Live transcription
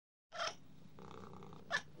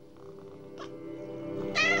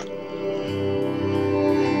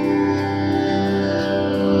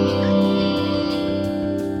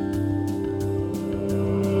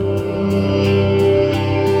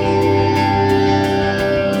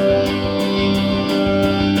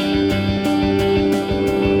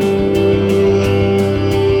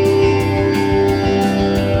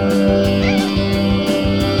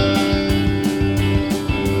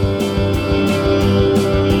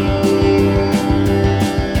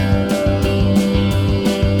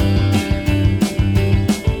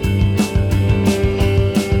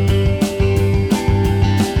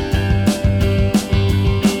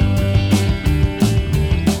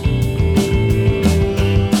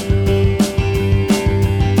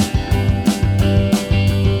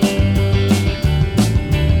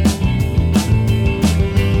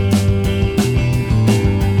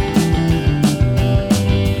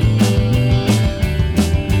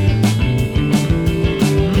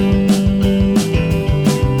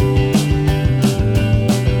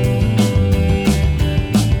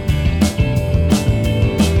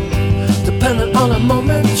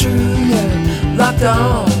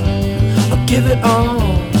give it on.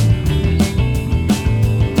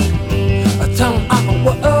 I tell them I'm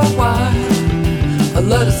worldwide. I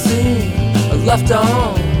let it sing, I left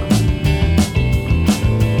on.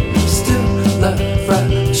 Still let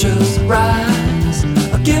fractures rise.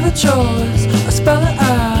 I give it choice, I spell it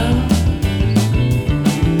out.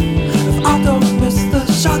 If I don't miss the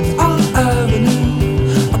shots on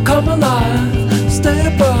Avenue, I come alive, stay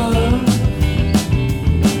above.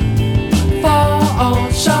 Fall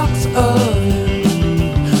on shocks of you,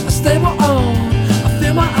 I stay my own, I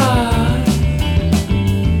feel my eye.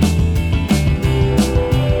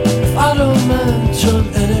 If I don't mention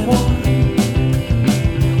anyone,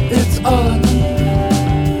 it's all I need.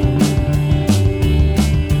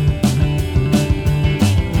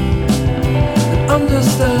 And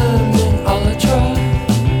understanding all I try,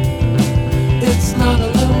 it's not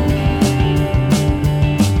alone.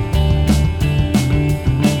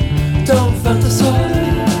 Don't fantasize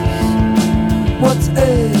what's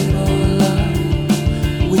able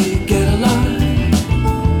alive, we get alive.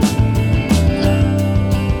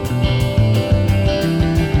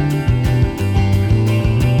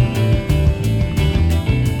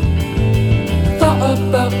 Thought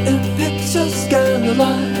about in pictures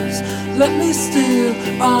scandalized, let me steal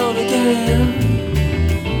on again.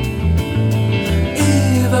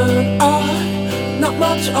 Even I, not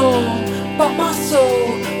much on, but my soul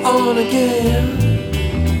on again.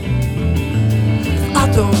 I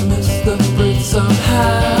don't miss the bridge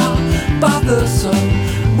somehow, by the sun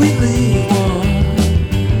we leave one.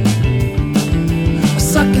 A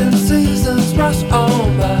second seasons rush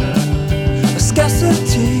on by, a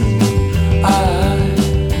scarcity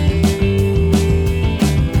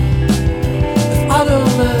if I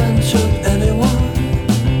don't mention anyone,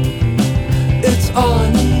 it's all I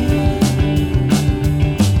need.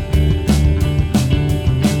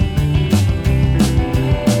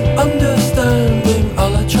 Understanding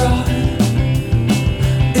all I try,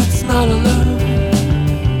 it's not alone.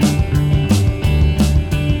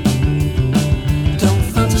 Don't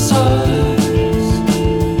fantasize,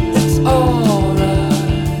 it's alright.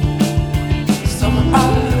 Some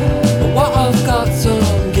but what I've got,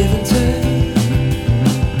 some give and take.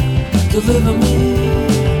 Deliver me,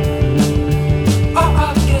 all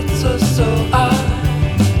I get so I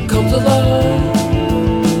comes along.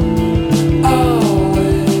 All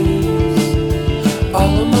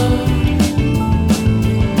alone.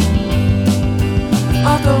 I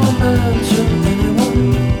don't mention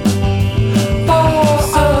anyone, for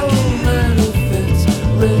benefits,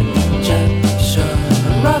 rejection.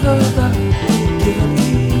 I'd rather that we give and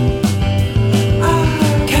eat. I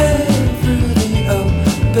came through the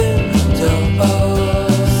open door.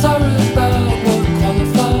 Sorry about what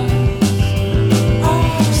qualifies.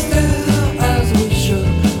 Still as we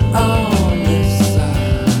should on this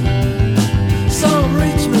side. Some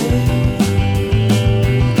reach me,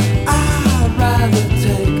 I'd rather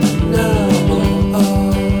take no more.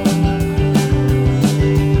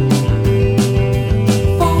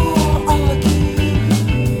 For all I give,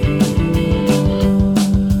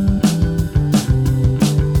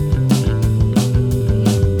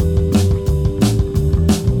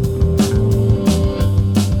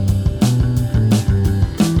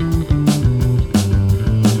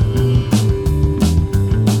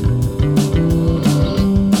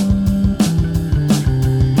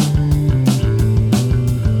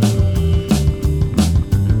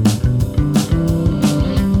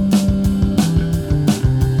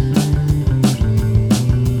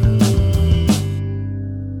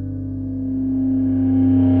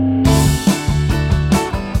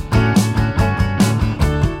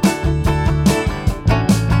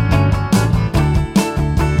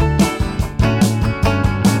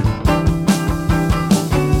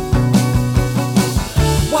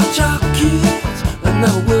 watch our kids, and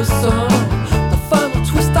now we're some. The final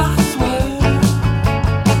twist, I swear.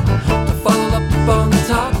 To fall up on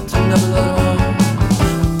top, to never let on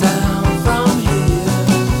down from here.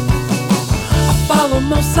 I follow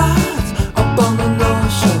most sides, up on the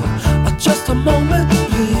North Shore. Just a moment,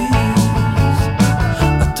 please.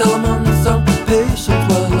 I tell them on some patience,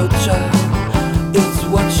 well, look, child, it's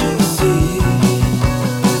what you see.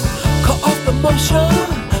 Cut off the motion,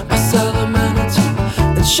 I sell humanity.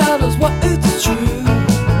 It shadows what it's true.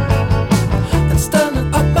 And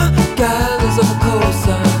standing up by galleys of a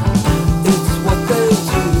coastline, it's what they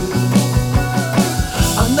do.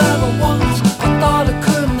 I never once, I thought it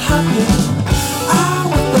couldn't happen. I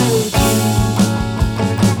was baby.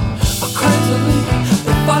 Crazily,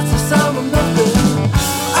 it fights the sound of nothing.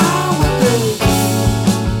 I was baby.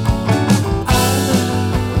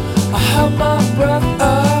 I held my breath,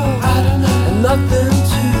 oh, I don't know, and nothing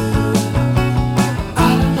to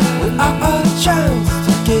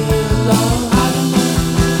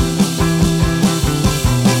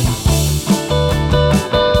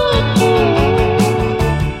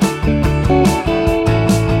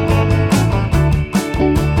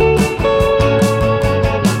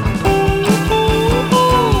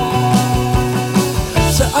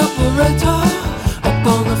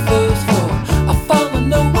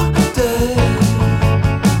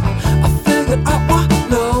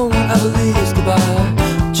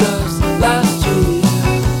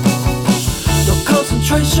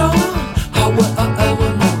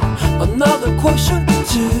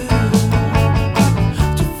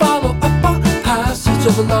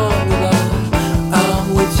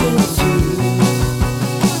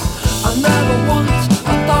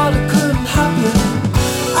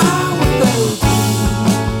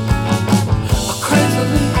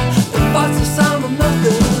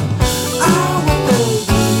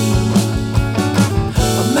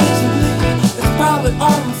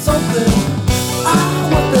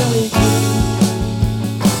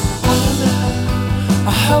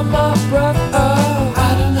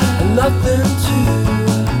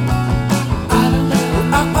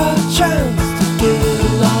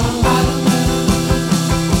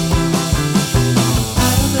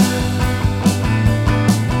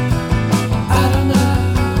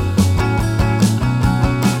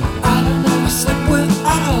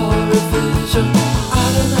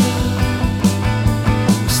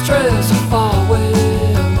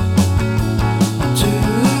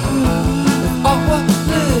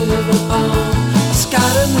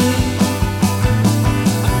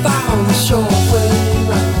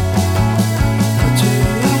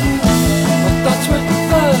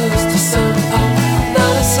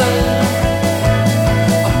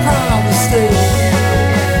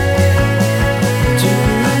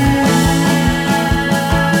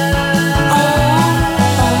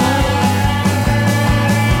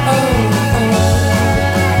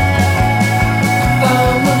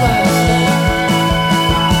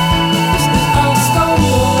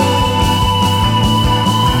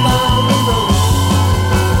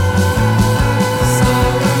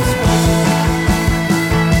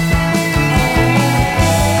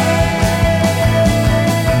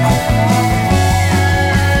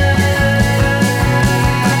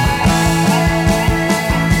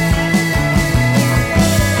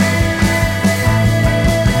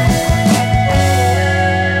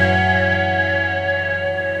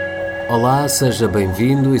Olá, seja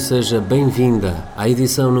bem-vindo e seja bem-vinda à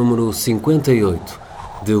edição número 58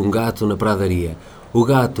 de Um Gato na Pradaria. O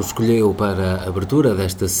Gato escolheu para a abertura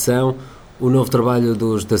desta sessão o novo trabalho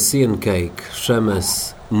dos The Sea and Cake,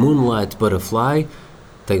 chama-se Moonlight Butterfly,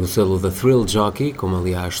 tem o selo da Thrill Jockey, como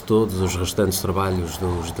aliás todos os restantes trabalhos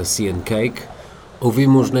dos The Sea and Cake.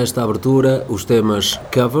 Ouvimos nesta abertura os temas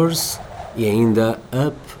Covers e ainda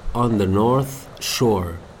Up on the North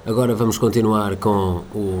Shore. Agora vamos continuar com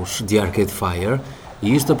os The Arcade Fire,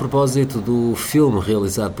 e isto a propósito do filme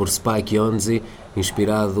realizado por Spike Jonze,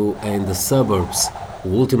 inspirado em The Suburbs, o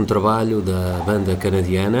último trabalho da banda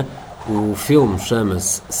canadiana. O filme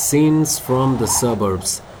chama-se Scenes from the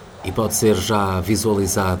Suburbs e pode ser já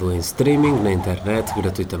visualizado em streaming, na internet,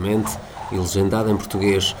 gratuitamente e legendado em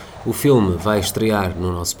português. O filme vai estrear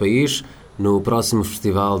no nosso país no próximo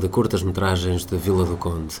Festival de Curtas-Metragens de Vila do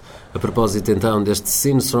Conde. A propósito então deste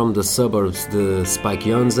Scenes from the Suburbs de Spike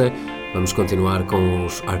Jonze, vamos continuar com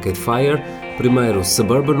os Arcade Fire. Primeiro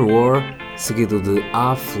Suburban War, seguido de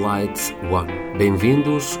Half-Light One.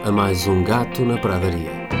 Bem-vindos a mais um Gato na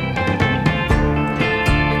Pradaria.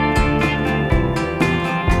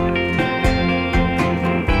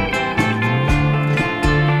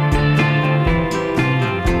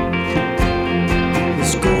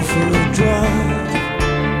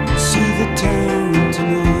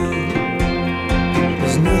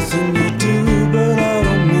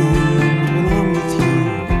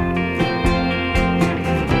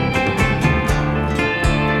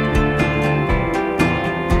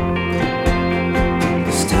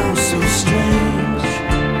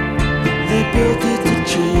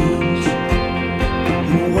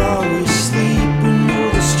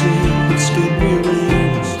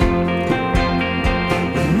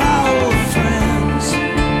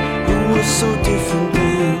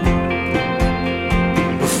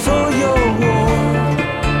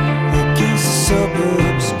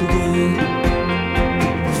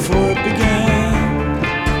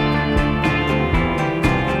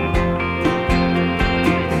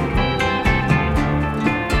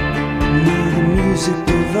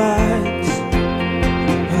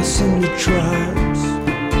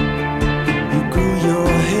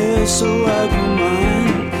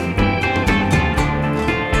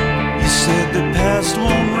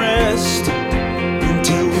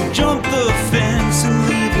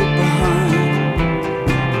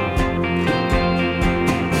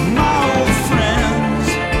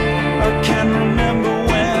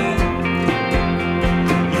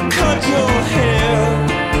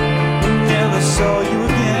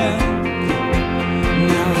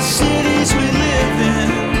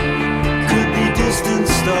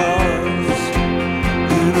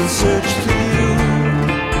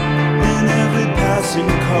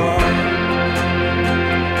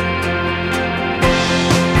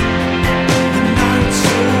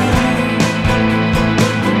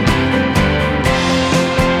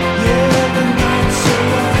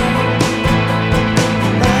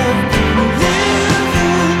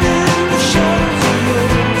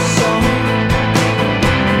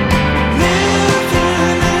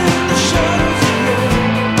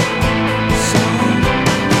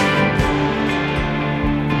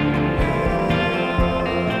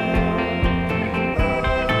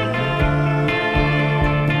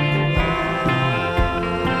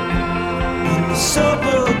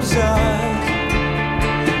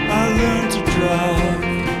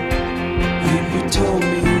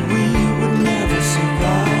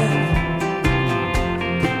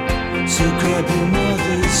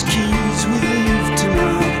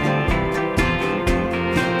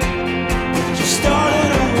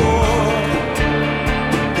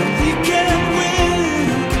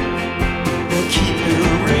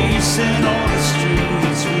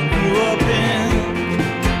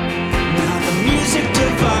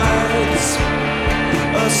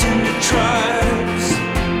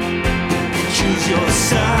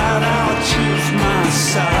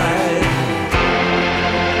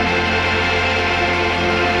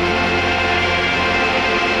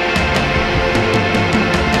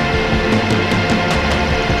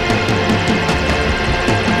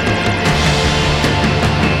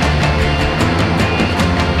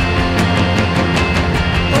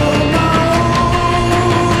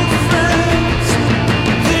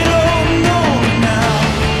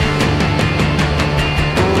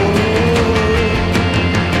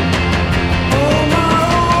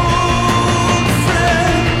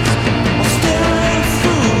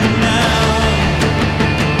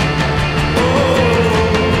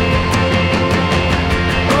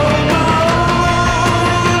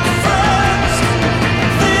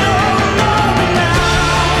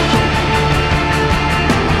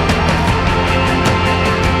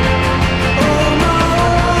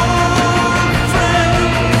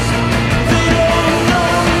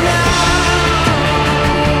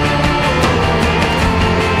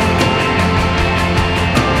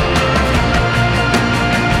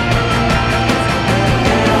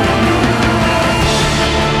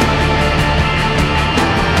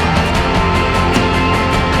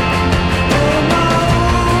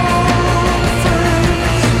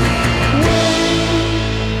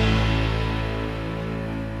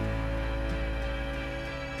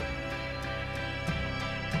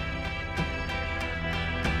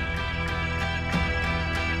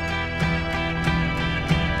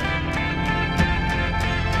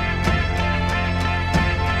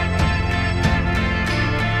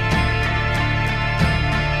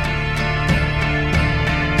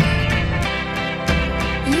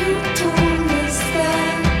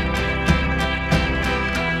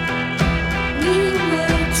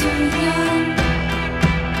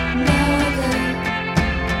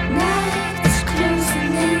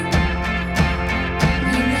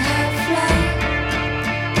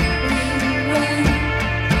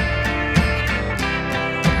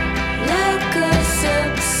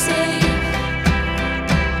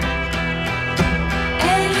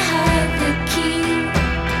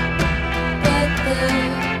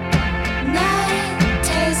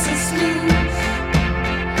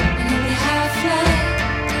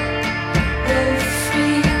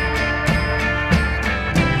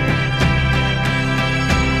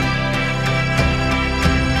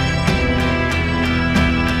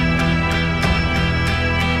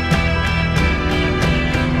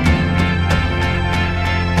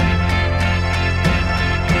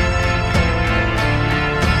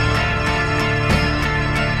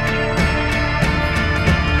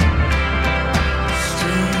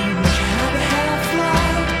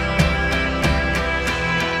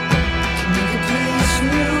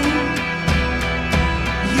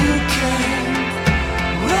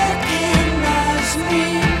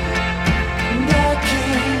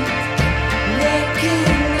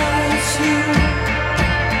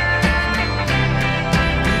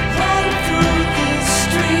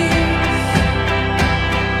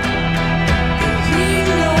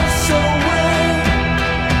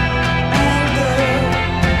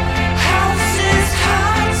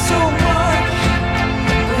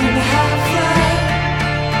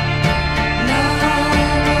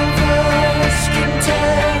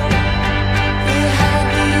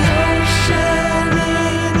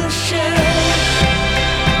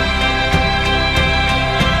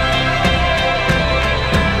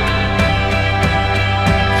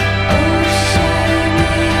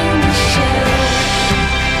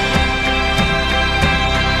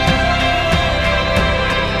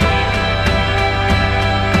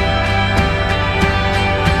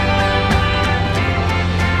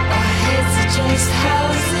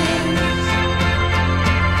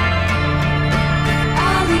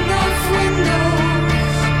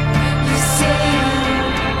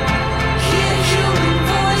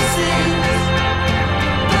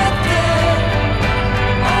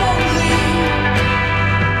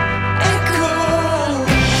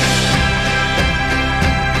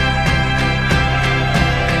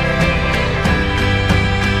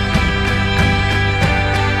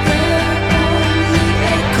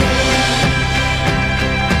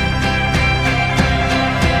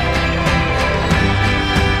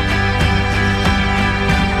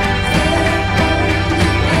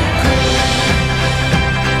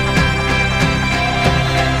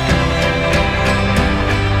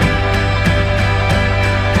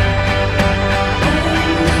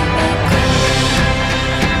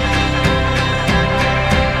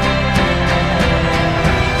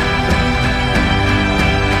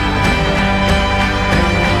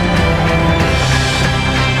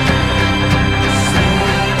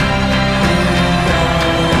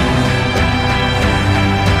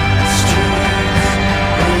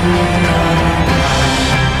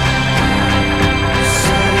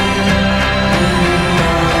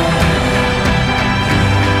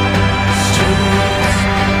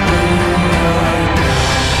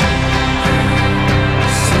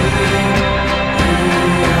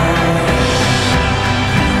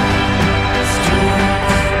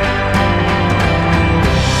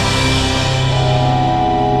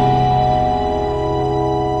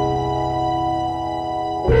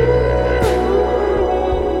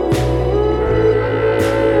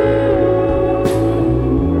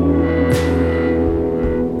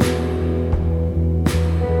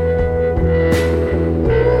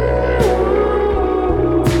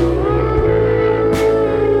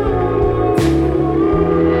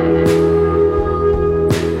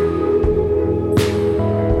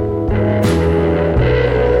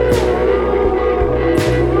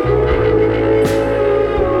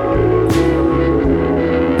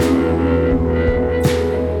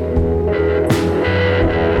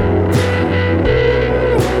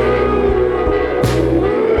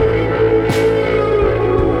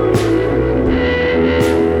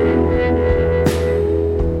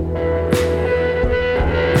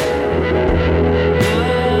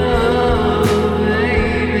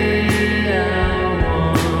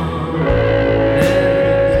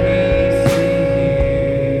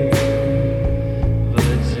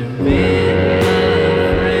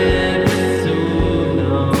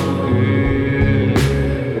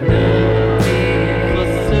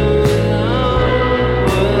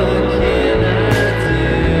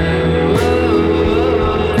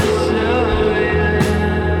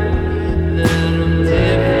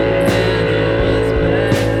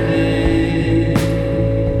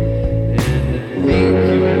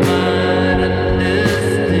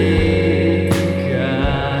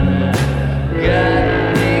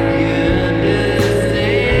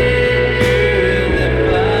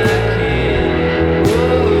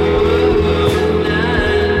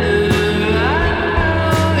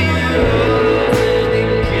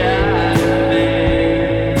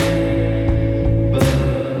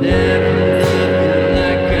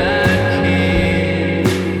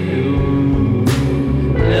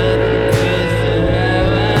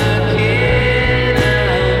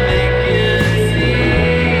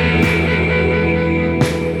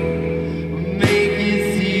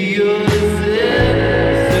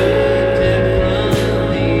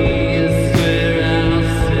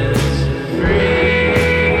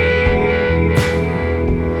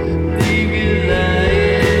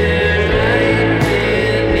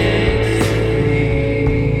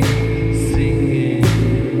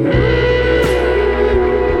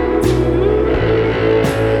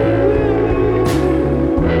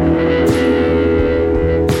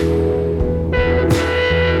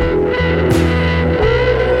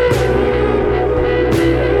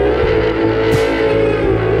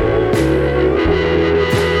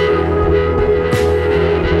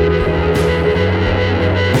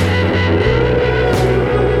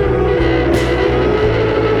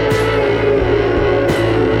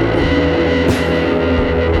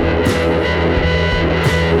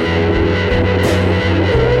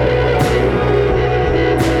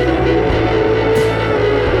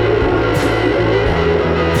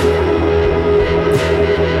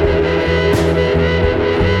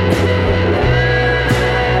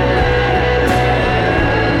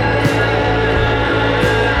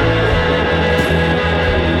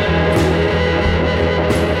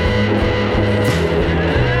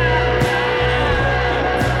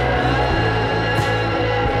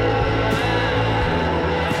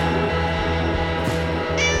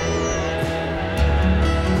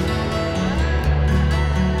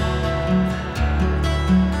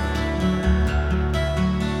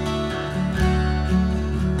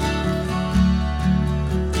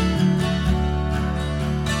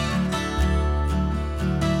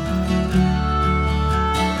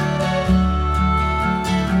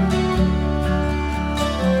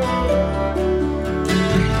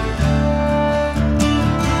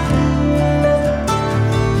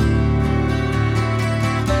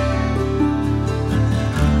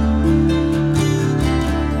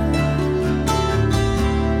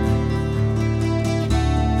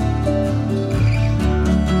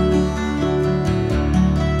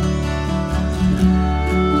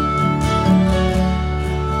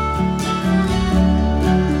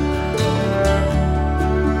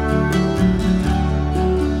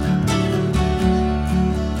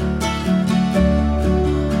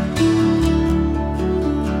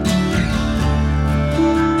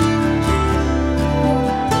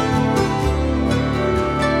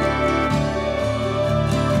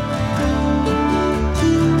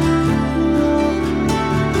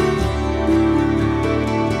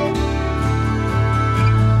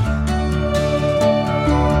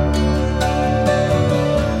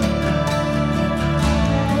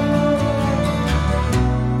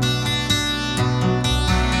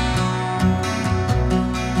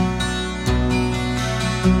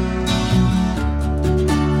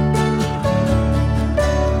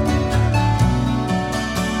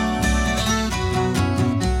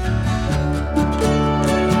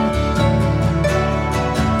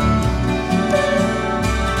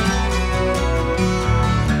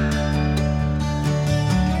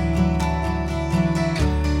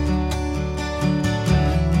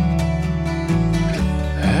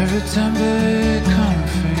 Every time they come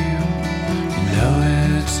for you, you know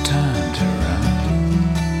it's time to run.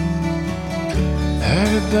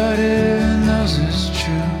 Everybody knows it's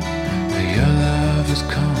true, that your love has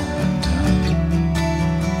come undone.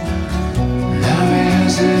 Now he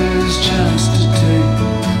has his chance to take,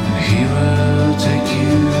 and he will take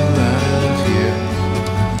you out of here.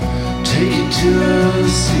 Take you to a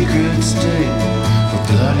secret state, where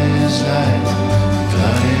blood is light, and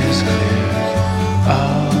blood is clear.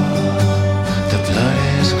 Oh, the blood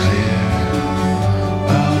is clear.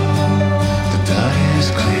 Oh, the blood is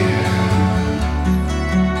clear.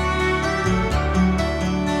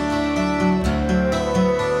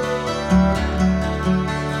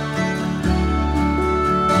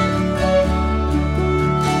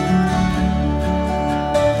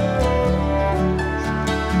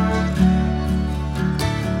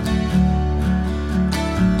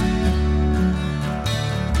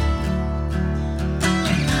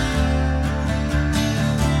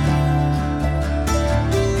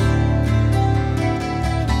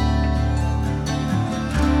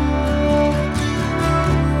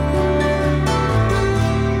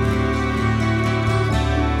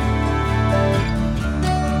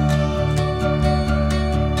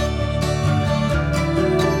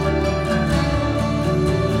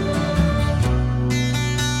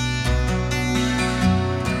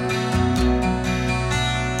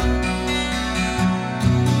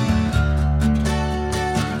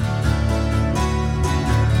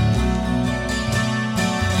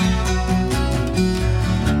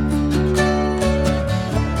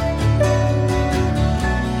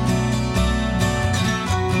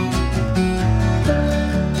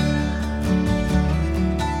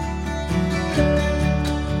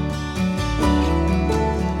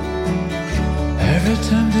 Every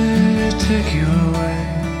time they take you away,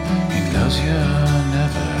 he knows you're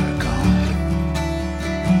never gone.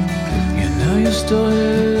 You know you stole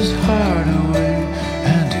his heart away,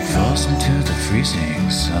 and he falls into the freezing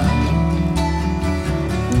sun.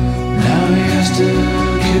 Now he has to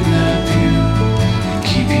kidnap you and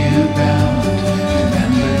keep you bound in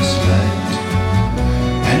endless light.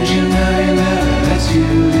 And you know he never lets you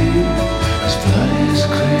leave. His blood is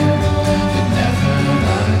clear, it never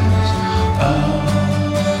lies. Oh,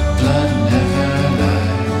 blood never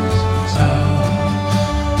lies. Oh,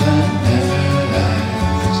 blood never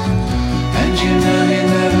lies. And you know he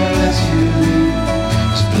never lets you leave.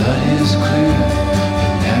 His blood is clear,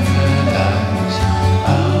 it never lies.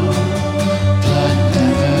 Oh, blood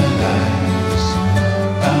never lies.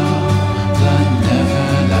 Oh, blood never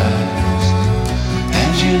lies.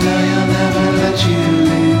 And you know he'll never let you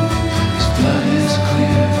leave. His blood is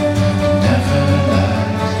clear, it never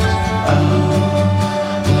lies. Oh,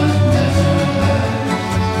 blood never lies.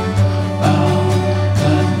 Oh,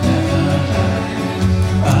 blood never lies.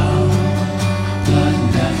 Oh, blood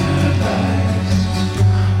never lies.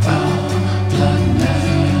 Oh, blood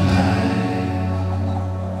never lies.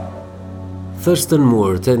 Thurston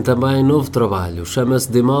Moore tem também novo trabalho,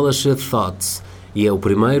 chama-se Demolished Thoughts e é o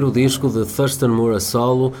primeiro disco de Thurston Moore a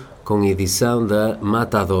solo com edição da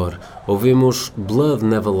Matador. Ouvimos Blood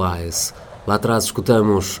Never Lies. Lá atrás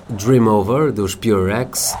escutamos Dream Over, dos Pure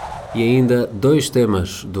X, e ainda dois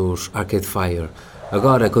temas dos Arcade Fire.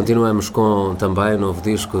 Agora continuamos com também o novo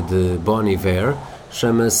disco de Bon Iver,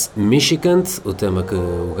 chama-se Michigan, o tema que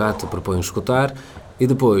o gato propõe escutar, e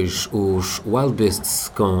depois os Wild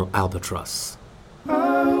Beasts com Albatross.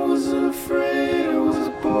 I wasn't afraid, I was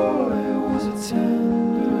a boy, I was a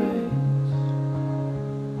tender age.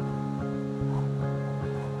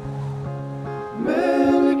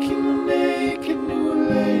 Mannequin were naked, knew a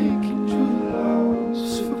lake and drew the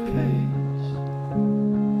laws for pace.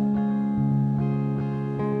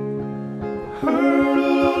 Heard a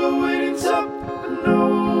lot of waiting up, but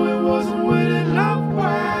no, it wasn't waiting up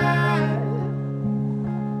wide.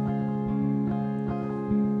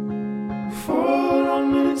 Fall on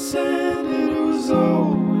minutes and it was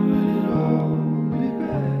over and it'd all be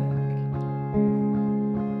back.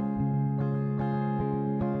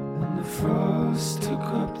 And the frost took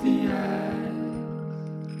up the ice,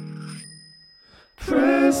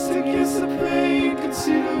 pressed against the pain, could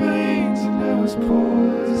see the veins and there was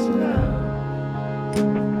poison out.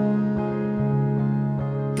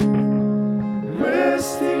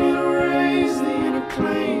 Resting in a race, the inner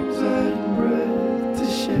claims I hadn't breath to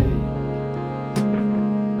shake.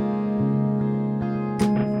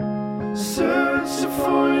 Searching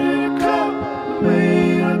for it in a cup,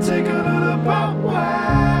 maybe I'll take another bout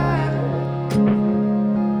wide.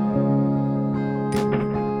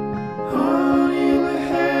 Honey in the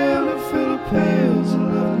hair that fill the pails of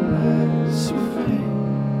loving lights with fame.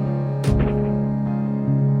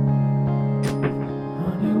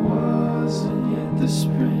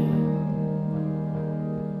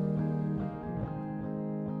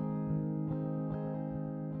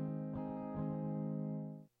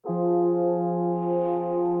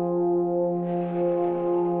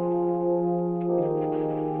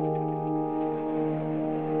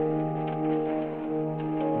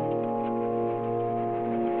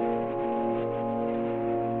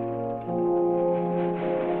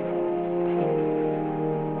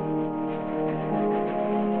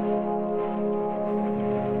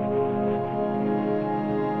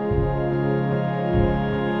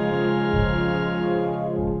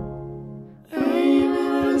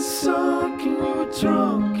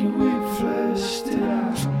 drunk and we fleshed it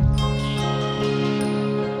out.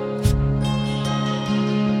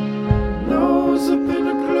 Nose up in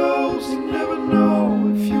the clothes, you never know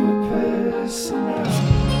if you were passing out.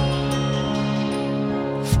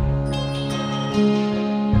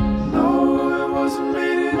 No, it wasn't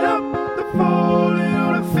made it up, the falling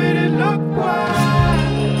on a faded look wide.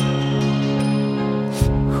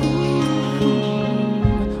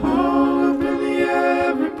 Hung up in the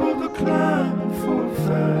air, we both are climbing for a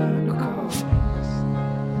fat cause.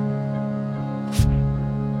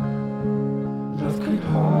 Love could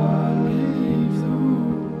hardly leave the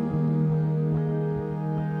room.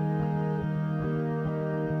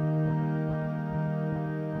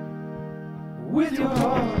 With your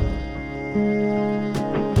heart.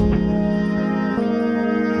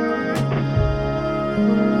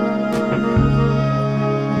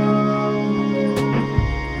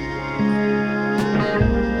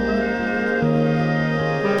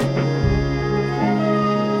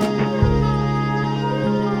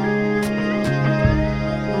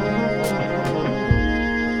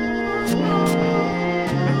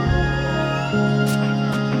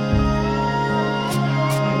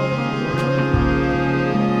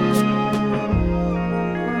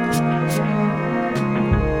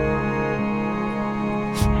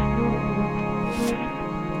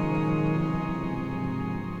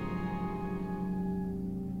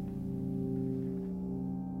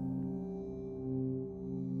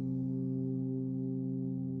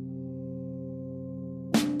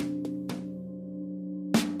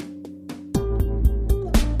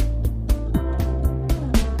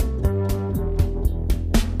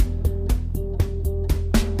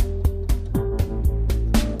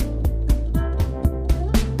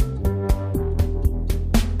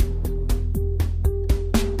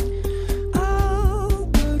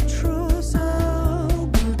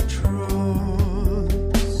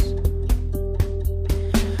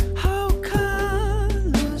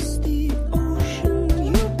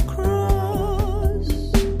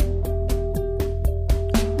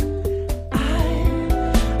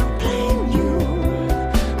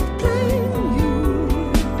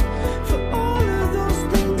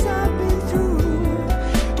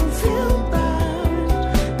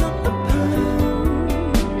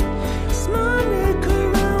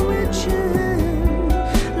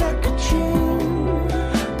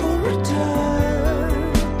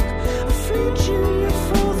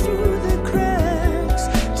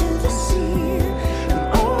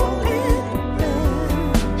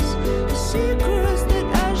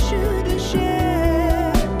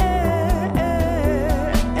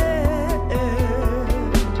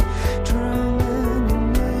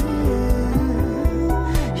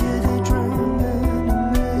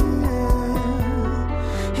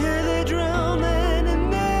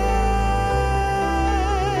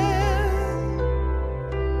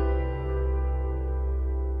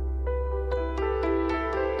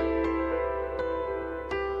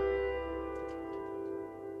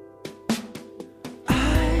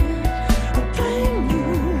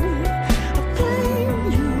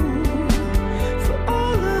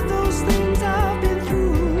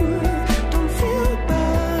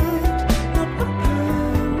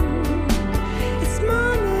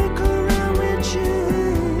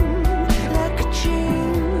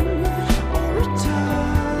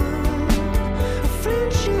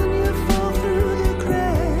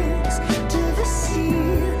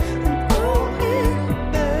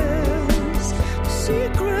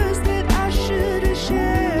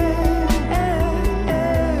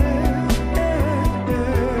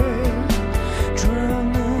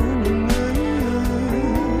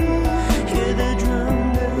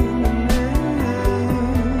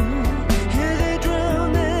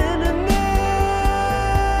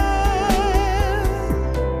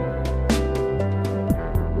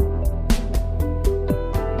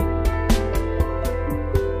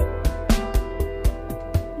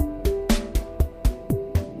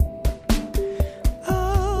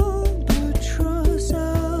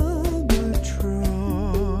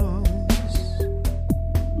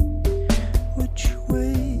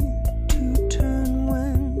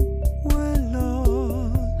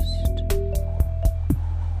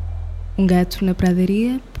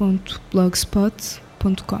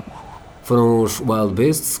 gatonapradaria.blogspot.com. Foram os Wild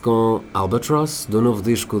Beasts com Albatross, do novo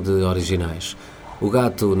disco de originais. O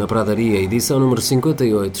Gato na Pradaria, edição número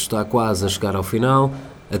 58, está quase a chegar ao final.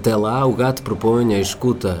 Até lá, o Gato propõe a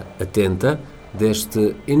escuta atenta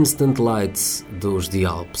deste Instant Lights dos The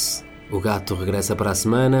Alps. O Gato regressa para a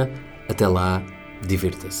semana. Até lá,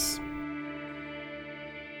 divirta-se.